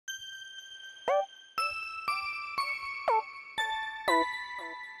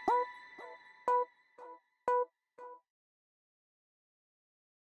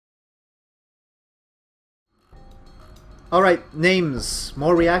Alright, names.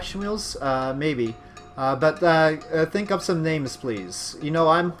 More reaction wheels? Maybe. But think of some names, please. You know,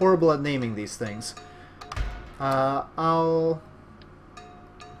 I'm horrible at naming these things.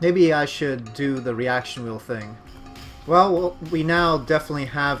 Maybe I should do the reaction wheel thing. Well, we now definitely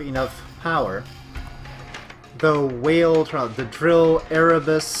have enough power. The whale, the drill,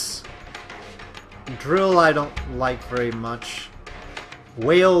 Erebus. Drill I don't like very much.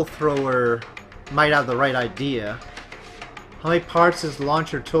 Whale thrower might have the right idea. How many parts is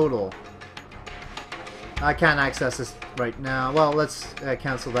launcher total? I can't access this right now. Well, let's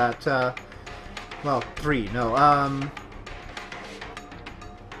cancel that. Well, 3, no.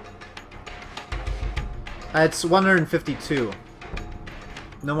 It's 152.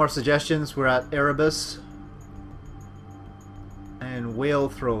 No more suggestions. We're at Erebus. And whale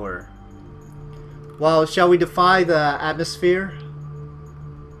thrower. Well, shall we defy the atmosphere?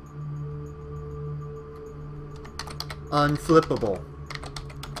 Unflippable.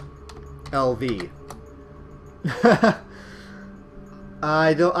 LV.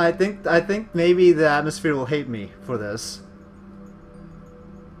 I think maybe the atmosphere will hate me for this.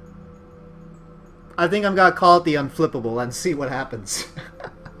 I think I'm gonna call it the unflippable and see what happens.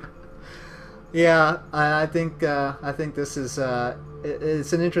 Yeah, I think this is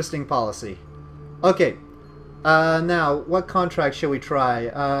it's an interesting policy. Okay, now what contract shall we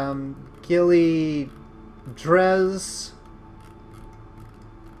try? Gilly, Drez.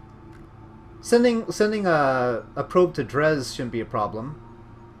 Sending a probe to Drez shouldn't be a problem.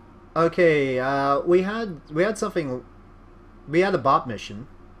 Okay, we had something. We had a bot mission.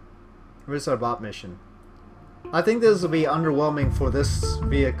 Where's our bot mission? I think this will be underwhelming for this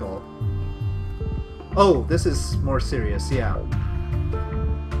vehicle. Oh, this is more serious, yeah.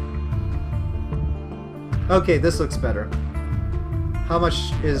 Okay, this looks better. How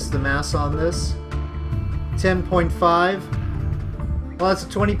much is the mass on this? 10.5? Well, that's a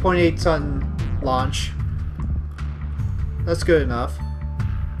 20.8 ton launch. That's good enough.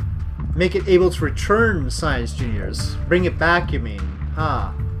 Make it able to return science juniors. Bring it back, you mean?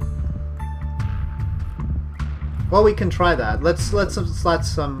 Huh. Well, we can try that. Let's slap some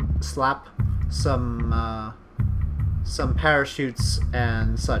parachutes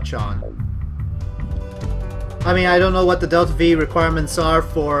and such on. I mean, I don't know what the Delta V requirements are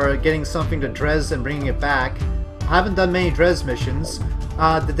for getting something to Drez and bringing it back. I haven't done many Drez missions.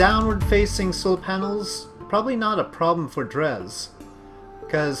 The downward-facing solar panels, probably not a problem for Drez,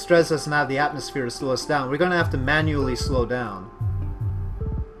 because Drez doesn't have the atmosphere to slow us down. We're going to have to manually slow down.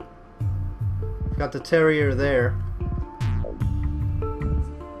 Got the Terrier there.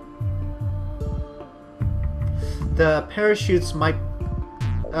 The parachutes might...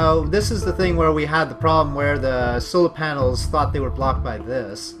 Oh, this is the thing where we had the problem where the solar panels thought they were blocked by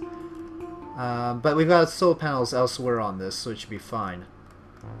this. But we've got solar panels elsewhere on this, so it should be fine.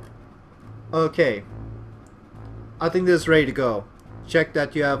 Okay. I think this is ready to go. Check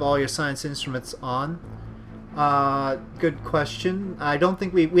that you have all your science instruments on. Good question. I don't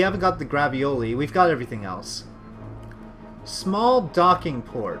think we haven't got the gravioli. We've got everything else. Small docking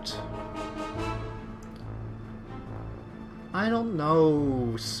port. I don't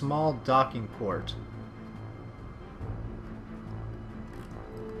know. Small docking port.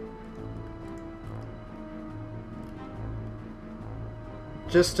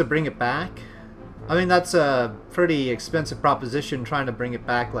 Just to bring it back? I mean, that's a pretty expensive proposition trying to bring it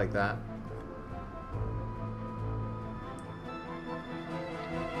back like that.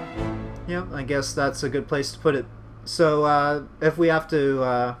 Yeah, I guess that's a good place to put it. So, if we have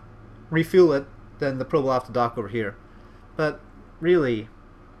to refuel it, then the probe will have to dock over here. But, really,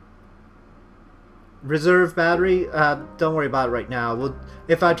 reserve battery, don't worry about it right now.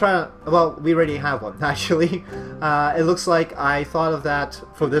 If I try to, well, we already have one, actually. It looks like I thought of that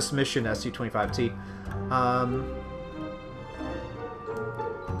for this mission, SU-25T. No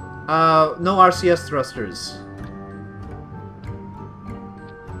RCS thrusters.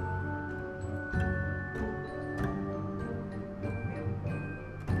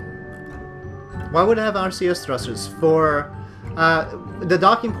 Why would it have RCS thrusters? For the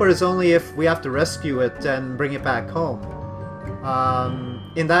docking port is only if we have to rescue it and bring it back home.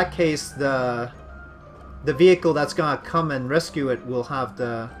 In that case, the vehicle that's gonna come and rescue it will have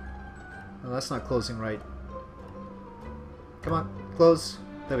the... Oh, that's not closing right. Come on, close.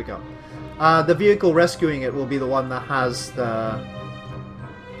 There we go. The vehicle rescuing it will be the one that has the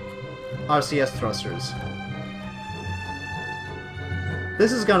RCS thrusters.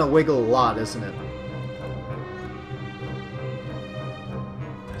 This is gonna wiggle a lot, isn't it?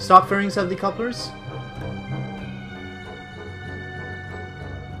 Stock fairings have decouplers?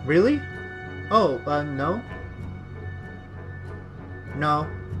 Really? Oh, no? No.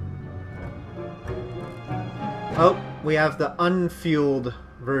 Oh, we have the unfueled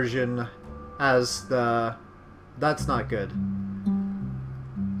version as the... That's not good.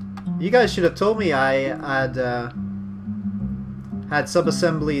 You guys should have told me I had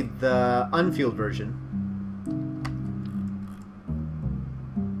sub-assemblied the unfueled version.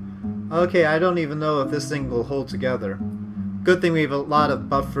 Okay, I don't even know if this thing will hold together. Good thing we have a lot of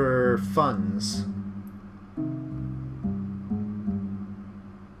buffer funds.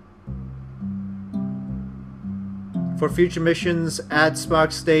 For future missions, add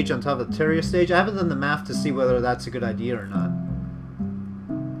Spark stage on top of the Terrier stage. I haven't done the math to see whether that's a good idea or not.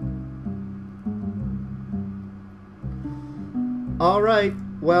 Alright,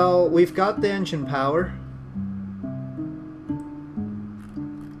 well, we've got the engine power.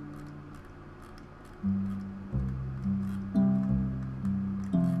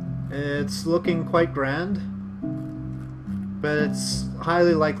 It's looking quite grand, but it's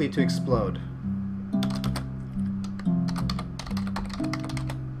highly likely to explode.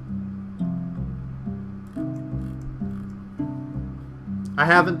 I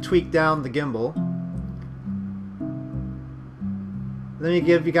haven't tweaked down the gimbal. Let me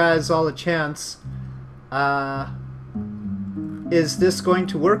give you guys all a chance. Is this going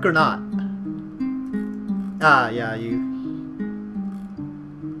to work or not? Ah, yeah, you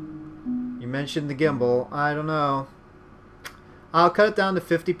mentioned the gimbal. I don't know. I'll cut it down to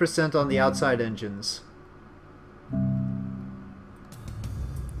 50% on the outside engines.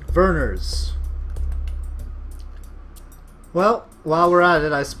 Burners. Well, while we're at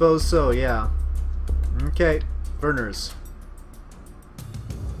it, I suppose so, yeah. Okay, burners.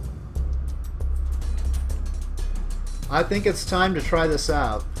 I think it's time to try this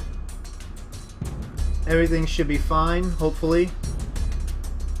out. Everything should be fine, hopefully.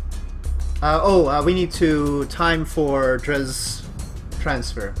 We need to time for Dres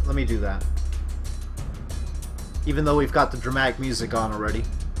transfer. Let me do that. Even though we've got the dramatic music on already.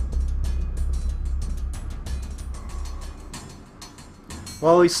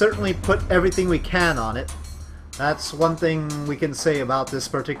 Well, we certainly put everything we can on it. That's one thing we can say about this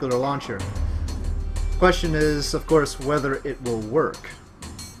particular launcher. Question is, of course, whether it will work.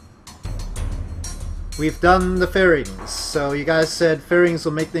 We've done the fairings, so you guys said fairings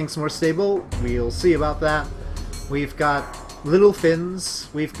will make things more stable. We'll see about that. We've got little fins,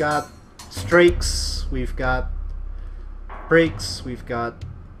 we've got strakes, we've got brakes, we've got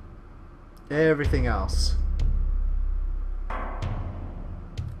everything else.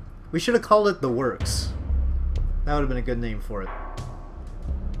 We should have called it the Works. That would have been a good name for it.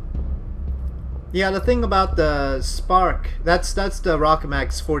 Yeah, the thing about the Spark, that's the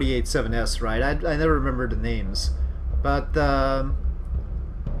Rockamax 48.7S, right? I never remember the names. But the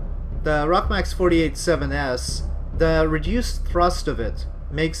Rockamax 48.7S, the reduced thrust of it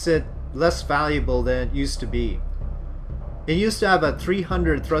makes it less valuable than it used to be. It used to have a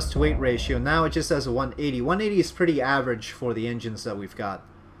 300 thrust to weight ratio, now it just has a 180. 180 is pretty average for the engines that we've got.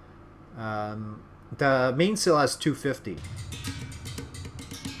 The mainsail has 250.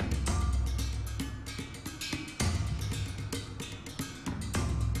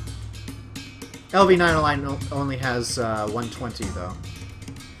 LV909 only has 120 though.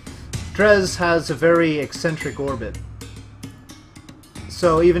 Dres has a very eccentric orbit.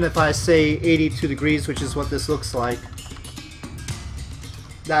 So even if I say 82 degrees, which is what this looks like,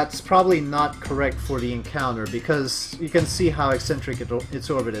 that's probably not correct for the encounter because you can see how eccentric its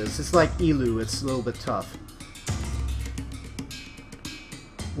orbit is. It's like Elu, it's a little bit tough.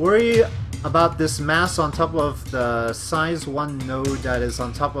 Worry about this mass on top of the size 1 node that is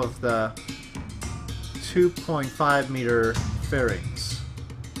on top of the 2.5 meter fairings.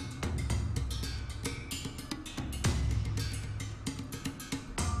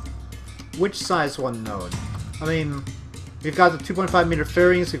 Which size 1 node? I mean, we've got the 2.5 meter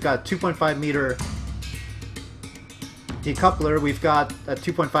fairings, we've got a 2.5 meter decoupler, we've got a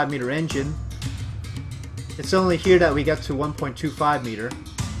 2.5 meter engine. It's only here that we get to 1.25 meter.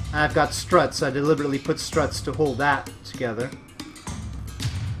 And I've got struts, I deliberately put struts to hold that together.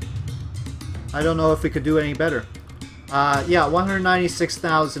 I don't know if we could do any better. Yeah,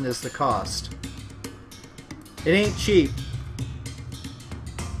 196,000 is the cost. It ain't cheap.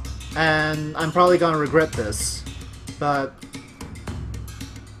 And I'm probably gonna regret this, but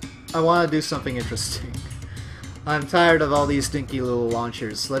I want to do something interesting. I'm tired of all these stinky little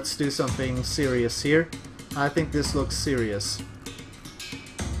launchers. Let's do something serious here. I think this looks serious.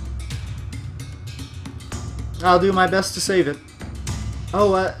 I'll do my best to save it.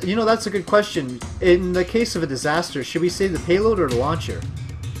 Oh, you know, that's a good question. In the case of a disaster, should we save the payload or the launcher?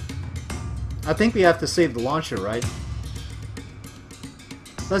 I think we have to save the launcher, right?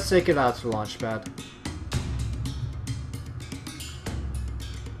 Let's take it out to the launch pad.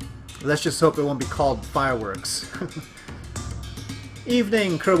 Let's just hope it won't be called fireworks.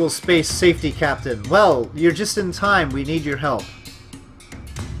 Evening, Kerbal Space Safety Captain. Well, you're just in time. We need your help.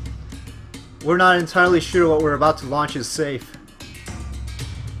 We're not entirely sure what we're about to launch is safe.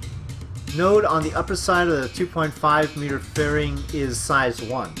 Node on the upper side of the 2.5 meter fairing is size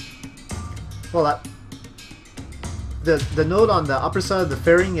 1. Well, the node on the upper side of the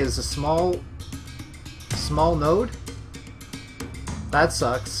fairing is a small node? That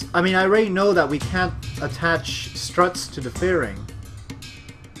sucks. I mean, I already know that we can't attach struts to the fairing.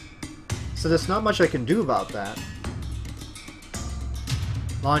 So there's not much I can do about that.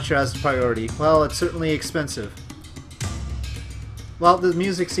 Launcher as a priority. Well, it's certainly expensive. Well, the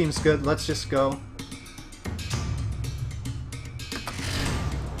music seems good. Let's just go.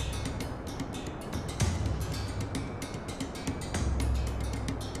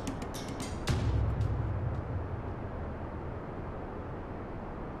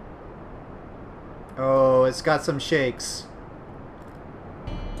 Oh, it's got some shakes.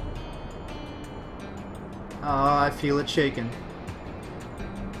 Oh, I feel it shaking.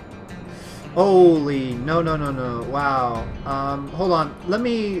 Holy, no. Wow. Hold on. Let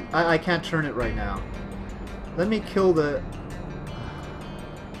me... I can't turn it right now. Let me kill the...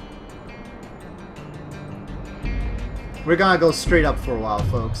 We're gonna go straight up for a while,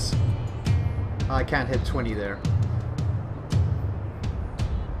 folks. I can't hit 20 there.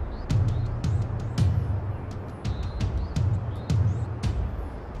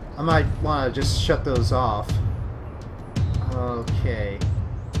 I might want to just shut those off. Okay.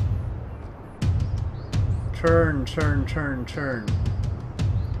 Turn.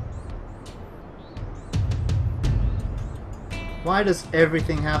 Why does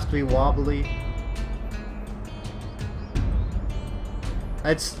everything have to be wobbly?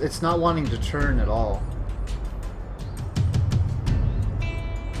 It's not wanting to turn at all.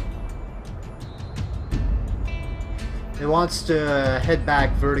 It wants to head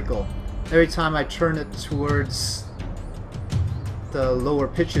back vertical. Every time I turn it towards the lower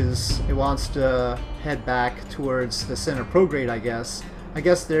pitches, it wants to head back towards the center prograde, I guess. I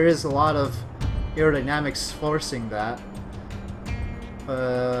guess there is a lot of aerodynamics forcing that.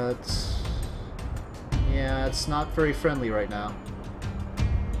 But yeah, it's not very friendly right now.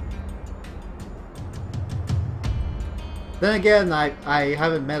 Then again, I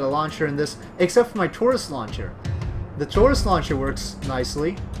haven't met a launcher in this, except for my Taurus launcher. The Taurus launcher works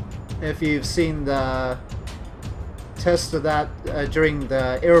nicely. If you've seen the test of that during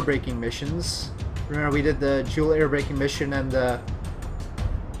the aerobraking missions. Remember we did the dual aerobraking mission and the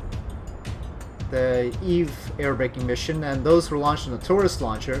Eve aerobraking mission, and those were launched on the Taurus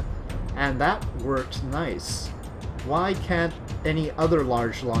launcher, and that worked nice. Why can't any other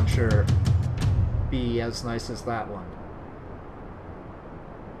large launcher be as nice as that one?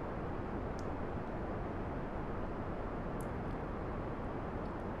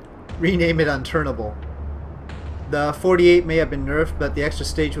 Rename it unturnable. The 48 may have been nerfed, but the extra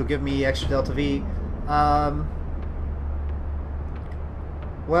stage will give me extra delta V.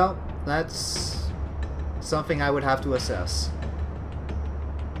 Well, that's something I would have to assess.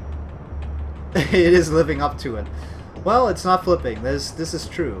 It is living up to it. Well, it's not flipping. This is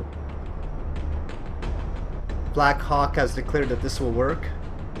true. Black Hawk has declared that this will work.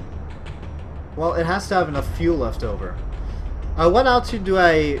 Well, it has to have enough fuel left over. What altitude do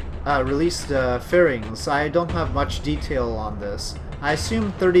I release the fairings? I don't have much detail on this. I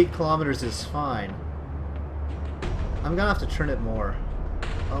assume 30 kilometers is fine. I'm gonna have to turn it more.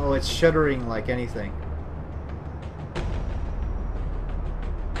 Oh, it's shuddering like anything.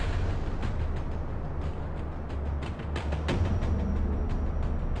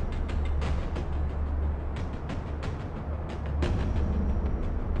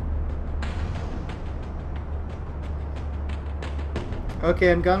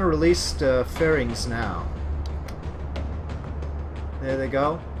 Okay, I'm gonna release the fairings now. There they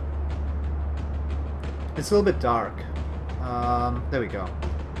go. It's a little bit dark. There we go.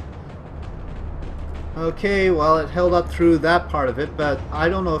 Okay, well, it held up through that part of it, but I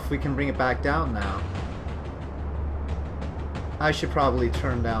don't know if we can bring it back down now. I should probably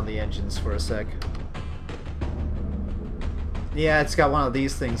turn down the engines for a sec. Yeah, it's got one of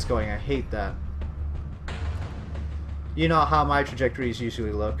these things going. I hate that. You know how my trajectories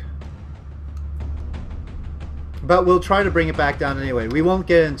usually look. But we'll try to bring it back down anyway. We won't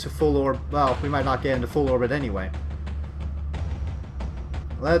get into full orbit. Well, we might not get into full orbit anyway.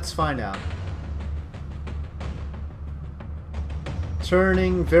 Let's find out.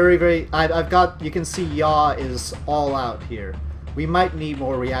 Turning very... I've got... You can see yaw is all out here. We might need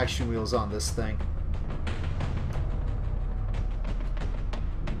more reaction wheels on this thing.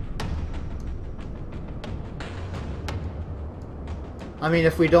 I mean,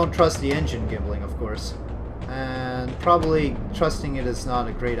 if we don't trust the engine gimbling, of course. And probably trusting it is not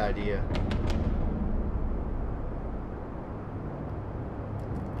a great idea.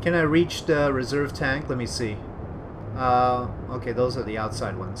 Can I reach the reserve tank? Let me see. Okay, those are the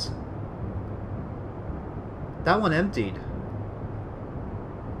outside ones. That one emptied.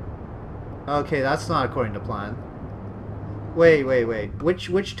 Okay, that's not according to plan. Wait.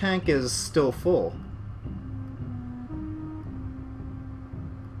 Which tank is still full?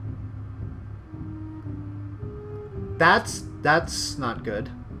 That's not good.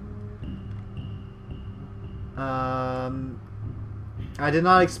 I did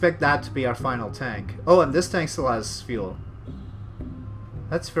not expect that to be our final tank. Oh, and this tank still has fuel.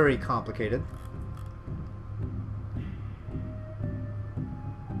 That's very complicated.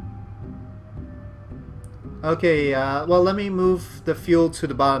 Okay, well, let me move the fuel to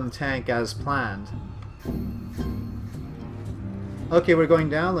the bottom tank as planned. Okay, we're going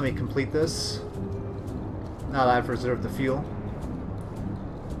down. Let me complete this. Now that I've reserved the fuel.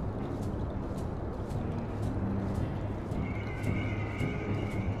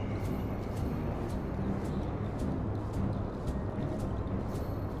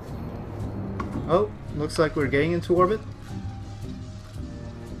 Oh, looks like we're getting into orbit.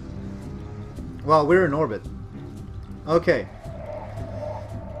 Well, we're in orbit. Okay.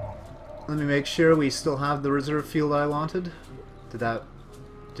 Let me make sure we still have the reserve fuel that I wanted. Did that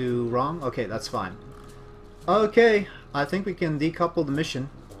do wrong? Okay, that's fine. Okay, I think we can decouple the mission.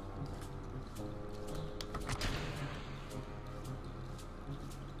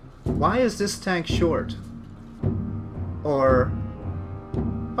 Why is this tank short? Or...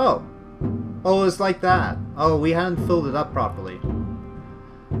 Oh. Oh, it's like that. Oh, we hadn't filled it up properly.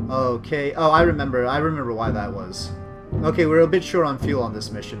 Okay. Oh, I remember why that was. Okay, we're a bit short on fuel on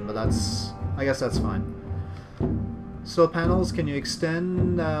this mission, but that's... I guess that's fine. So panels, can you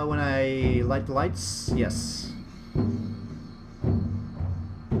extend when I light the lights? Yes.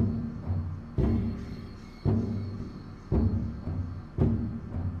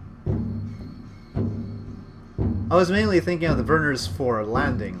 I was mainly thinking of the burners for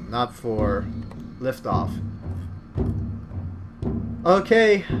landing, not for liftoff.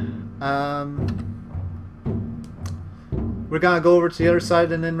 Okay. We're gonna go over to the other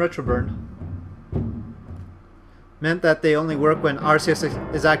side and then retroburn. Meant that they only work when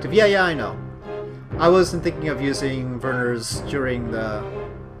RCS is active. Yeah, I know. I wasn't thinking of using burners during the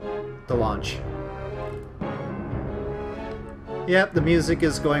launch. Yep, the music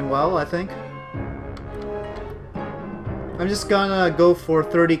is going well, I think. I'm just gonna go for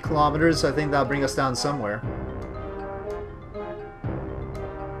 30 kilometers. I think that'll bring us down somewhere.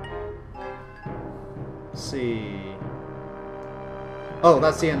 Let's see. Oh,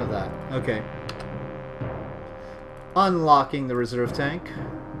 that's the end of that. Okay. Unlocking the reserve tank,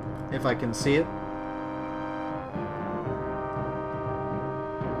 if I can see it.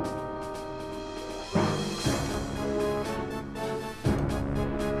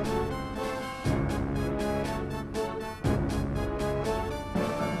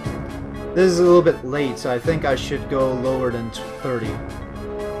 This is a little bit late, so I think I should go lower than 30.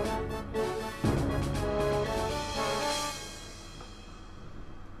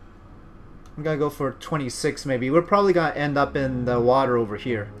 I'm gonna go for 26 maybe. We're probably gonna end up in the water over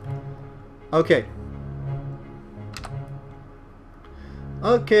here. Okay.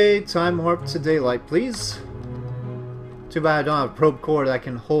 Okay, time warp to daylight, please. Too bad I don't have a probe core that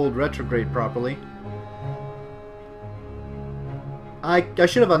can hold retrograde properly. I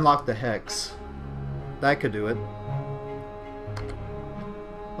should have unlocked the hex. That could do it.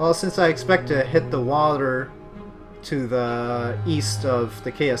 Well, since I expect to hit the water to the east of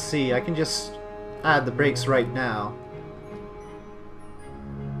the KSC, I can just add the brakes right now.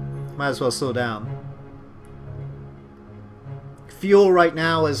 Might as well slow down. Fuel right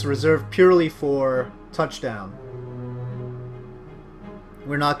now is reserved purely for touchdown.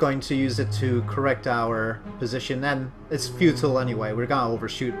 We're not going to use it to correct our position, and it's futile anyway. We're gonna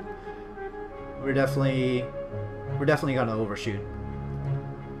overshoot. We're definitely gonna overshoot.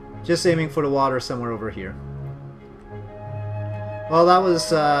 Just aiming for the water somewhere over here. Well, that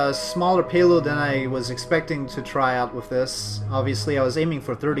was a smaller payload than I was expecting to try out with this. Obviously, I was aiming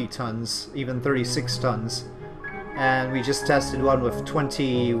for 30 tons, even 36 tons. And we just tested one with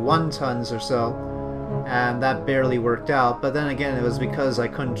 21 tons or so. And that barely worked out. But then again, it was because I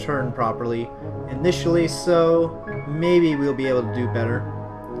couldn't turn properly initially, so maybe we'll be able to do better.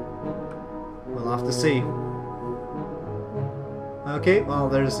 We'll have to see. Okay, well,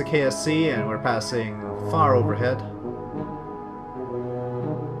 there's the KSC, and we're passing far overhead.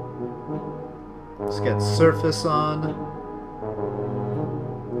 Let's get surface on.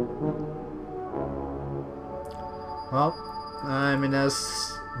 Well, I'm in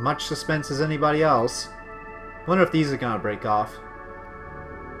as much suspense as anybody else. Wonder if these are gonna break off.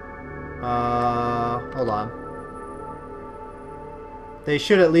 Hold on. They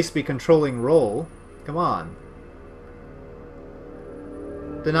should at least be controlling roll. Come on.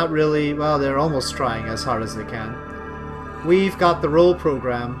 They're not really, well, they're almost trying as hard as they can. We've got the roll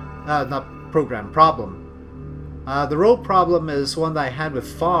program, not program, problem. The roll problem is one that I had with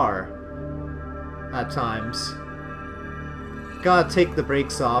FAR at times. Gotta take the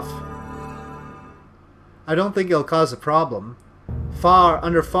brakes off. I don't think it'll cause a problem.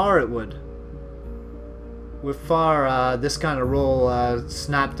 Under FAR it would. With FAR, this kind of roll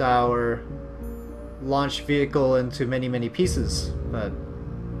snapped our launch vehicle into many, many pieces, but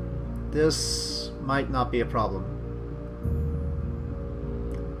this might not be a problem.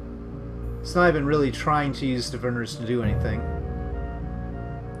 It's not even really trying to use diverters to do anything.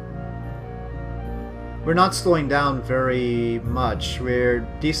 We're not slowing down very much. We're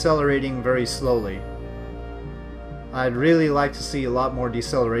decelerating very slowly. I'd really like to see a lot more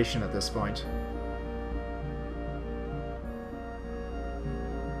deceleration at this point.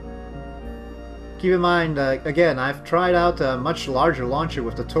 Keep in mind, again, I've tried out a much larger launcher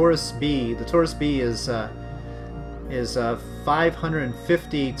with the Taurus B. The Taurus B is a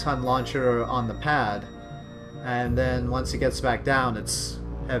 550-ton launcher on the pad, and then once it gets back down, it's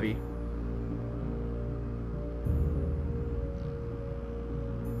heavy.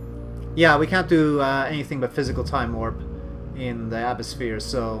 Yeah, we can't do anything but physical time warp in the atmosphere,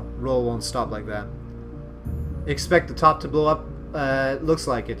 so roll won't stop like that. Expect the top to blow up? It looks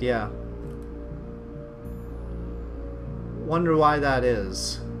like it, yeah. Wonder why that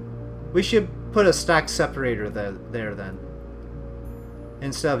is. We should put a stack separator there then,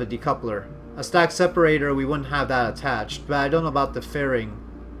 instead of a decoupler. A stack separator, we wouldn't have that attached, but I don't know about the fairing.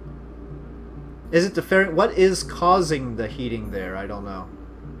 Is it the fairing? What is causing the heating there? I don't know.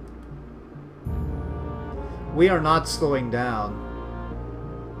 We are not slowing down.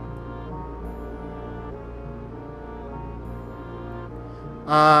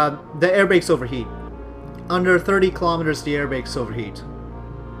 The air brakes overheat. Under 30 kilometers, the air brakes overheat.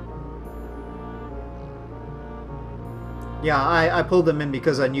 Yeah, I pulled them in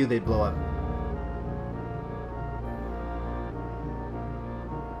because I knew they'd blow up.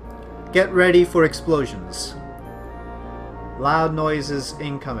 Get ready for explosions. Loud noises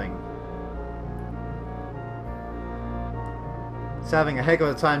incoming. It's having a heck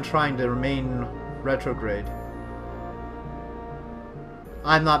of a time trying to remain retrograde.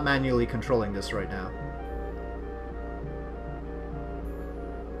 I'm not manually controlling this right now.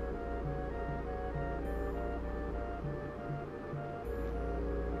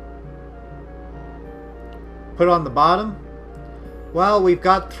 Put on the bottom? Well, we've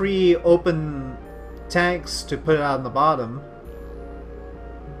got 3 open tanks to put on the bottom.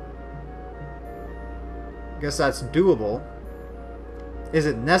 Guess that's doable. Is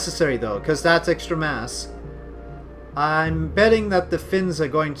it necessary though? Because that's extra mass. I'm betting that the fins are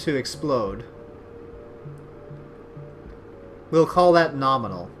going to explode. We'll call that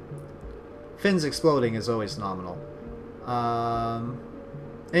nominal. Fins exploding is always nominal.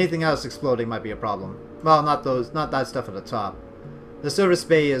 Anything else exploding might be a problem. Well, not that stuff at the top. The service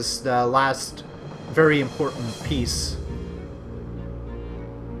bay is the last very important piece.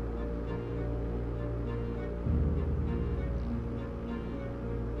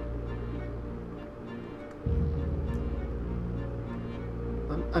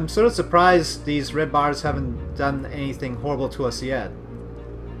 I'm sort of surprised these red bars haven't done anything horrible to us yet.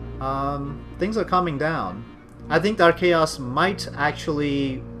 Things are calming down. I think Dark Chaos might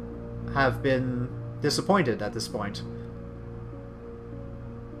actually have been disappointed at this point.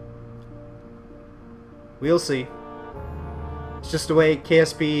 We'll see. It's just the way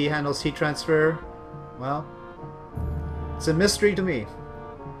KSP handles heat transfer. Well, it's a mystery to me.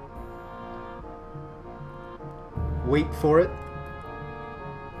 Wait for it.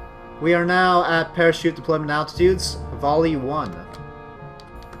 We are now at parachute deployment altitudes, volley 1.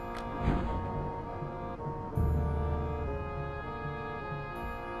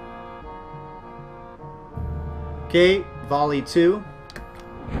 Okay, volley 2.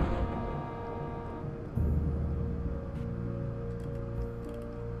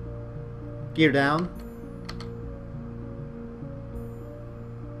 Gear down.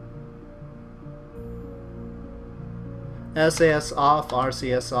 SAS off,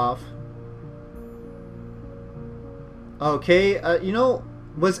 RCS off. Okay, you know,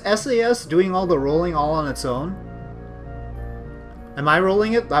 was SAS doing all the rolling all on its own? Am I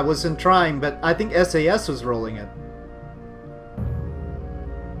rolling it? I wasn't trying, but I think SAS was rolling it.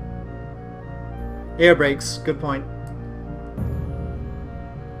 Air brakes, good point.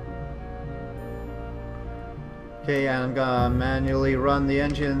 Okay, and I'm gonna manually run the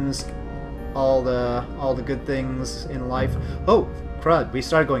engines, all the good things in life. Oh, crud! We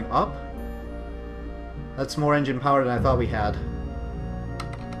started going up. That's more engine power than I thought we had.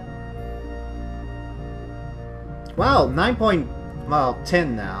 Wow,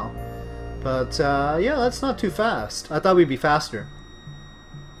 10 now. But yeah, that's not too fast. I thought we'd be faster.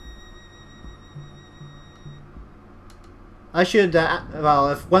 I should,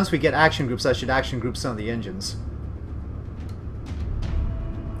 well, once we get action groups, I should action group some of the engines.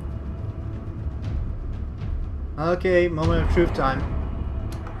 Okay, moment of truth time.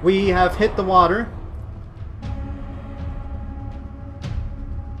 We have hit the water.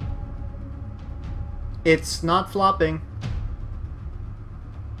 It's not flopping.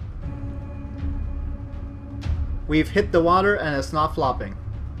 We've hit the water and it's not flopping.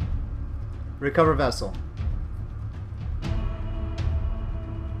 Recover vessel.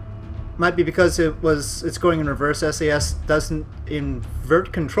 Might be because it's going in reverse. SAS doesn't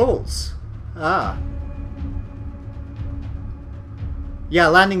invert controls. Ah. Yeah,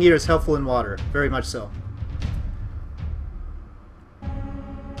 landing gear is helpful in water. Very much so.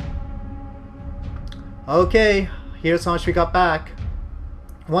 Okay, here's how much we got back.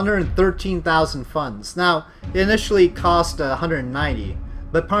 113,000 funds. Now, it initially cost 190,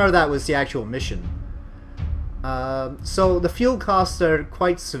 but part of that was the actual mission. So the fuel costs are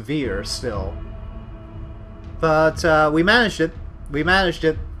quite severe still. But we managed it. We managed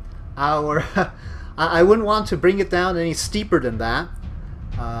it. Our I wouldn't want to bring it down any steeper than that.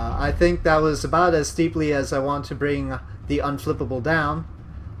 I think that was about as steeply as I want to bring the unflippable down.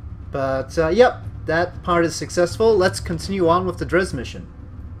 But yep, that part is successful. Let's continue on with the Dres mission.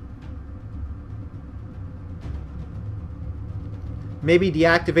 Maybe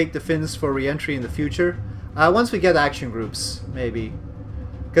deactivate the fins for re-entry in the future. Once we get action groups, maybe.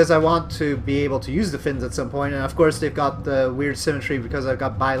 Because I want to be able to use the fins at some point, and of course they've got the weird symmetry because I've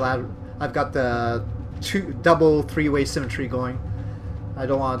got I've got the double three-way symmetry going. I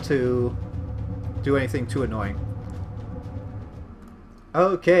don't want to do anything too annoying.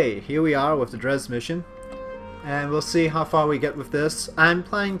 Okay, here we are with the Dres mission. And we'll see how far we get with this. I'm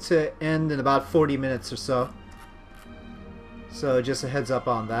planning to end in about 40 minutes or so. So just a heads up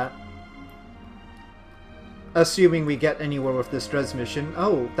on that. Assuming we get anywhere with this Dres mission.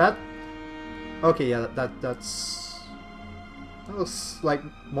 Oh, that... Okay, yeah, that was like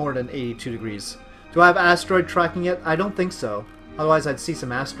more than 82 degrees. Do I have asteroid tracking yet? I don't think so. Otherwise I'd see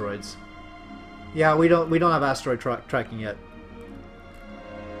some asteroids. Yeah, we don't have asteroid tracking yet.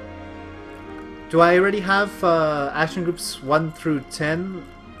 Do I already have action groups 1 through 10?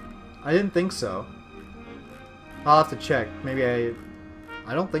 I didn't think so. I'll have to check. Maybe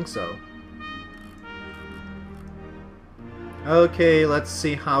I don't think so. Okay, let's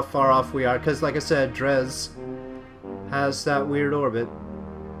see how far off we are, because like I said, Dres has that weird orbit.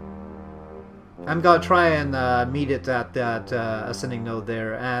 I'm gonna try and meet it at that ascending node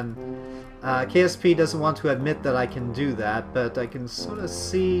there, and KSP doesn't want to admit that I can do that, but I can sort of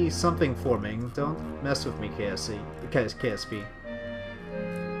see something forming. Don't mess with me, KSP.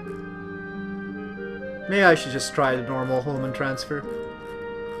 Maybe I should just try the normal Holman transfer.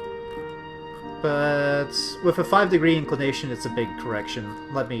 But with a 5-degree inclination, it's a big correction.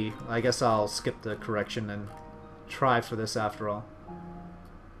 I guess I'll skip the correction and try for this after all.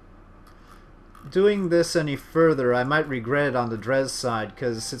 Doing this any further, I might regret it on the Dres side,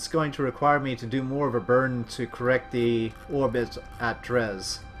 because it's going to require me to do more of a burn to correct the orbit at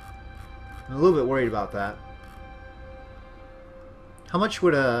Dres. I'm a little bit worried about that. How much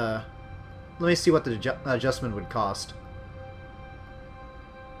would a... Let me see what the adjustment would cost.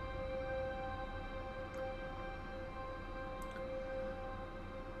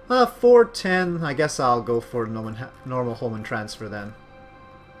 Uh, 410, I guess I'll go for normal Holman transfer then.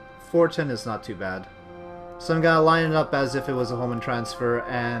 410 is not too bad. So I'm gonna line it up as if it was a Holman transfer,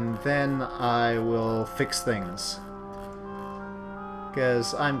 and then I will fix things.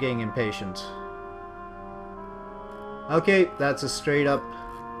 Because I'm getting impatient. Okay, that's a straight up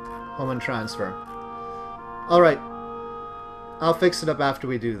Holman transfer. Alright, I'll fix it up after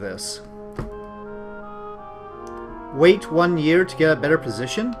we do this. Wait 1 year to get a better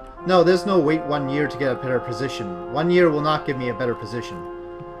position? No, there's no wait 1 year to get a better position. 1 year will not give me a better position.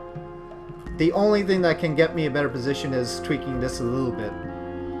 The only thing that can get me a better position is tweaking this a little bit.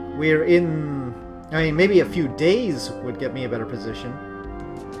 We're in I mean, maybe a few days would get me a better position.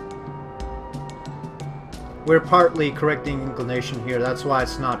 We're partly correcting inclination here, that's why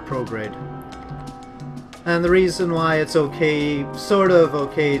it's not prograde. And the reason why it's okay, sort of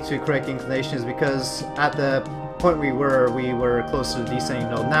okay to correct inclination is because at the point we were close to the descending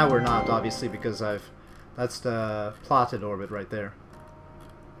node. Now we're not, obviously, because that's the plotted orbit right there.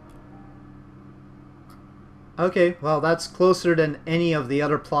 Okay, well that's closer than any of the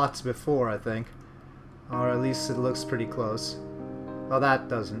other plots before, I think. Or at least it looks pretty close. Well, that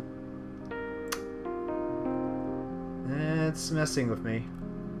doesn't. It's messing with me.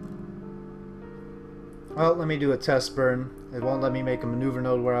 Well, let me do a test burn. It won't let me make a maneuver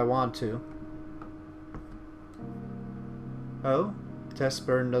node where I want to. Oh, test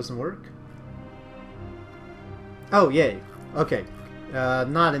burn doesn't work? Oh, yay. Okay.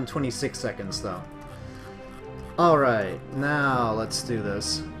 Not in 26 seconds, though. Alright, now let's do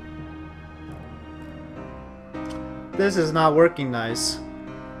this. This is not working nice.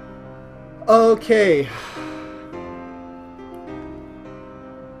 Okay.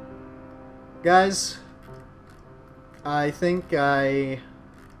 Guys, I think I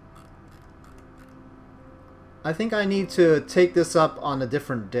need to take this up on a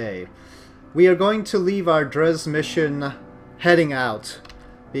different day. We are going to leave our Dres mission heading out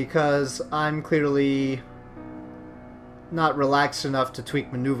because I'm clearly not relaxed enough to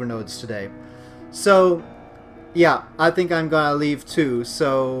tweak maneuver nodes today. So, yeah, I think I'm gonna leave too.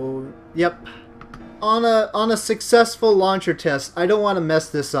 So, yep. On a successful launcher test, I don't want to mess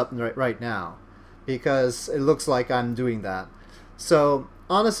this up right now because it looks like I'm doing that. So,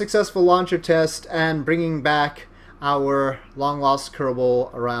 on a successful launcher test and bringing back our long-lost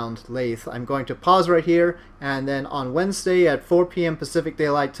Kerbal around Lathe, I'm going to pause right here, and then on Wednesday at 4 p.m. Pacific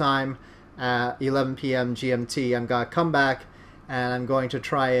Daylight Time, 11 p.m. GMT, I'm going to come back and I'm going to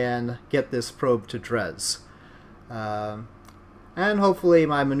try and get this probe to Dres. And hopefully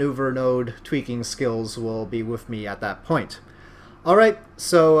my maneuver node tweaking skills will be with me at that point. Alright,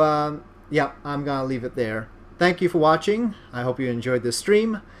 so yeah, I'm gonna leave it there. Thank you for watching. I hope you enjoyed this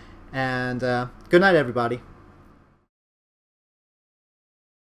stream, and good night everybody.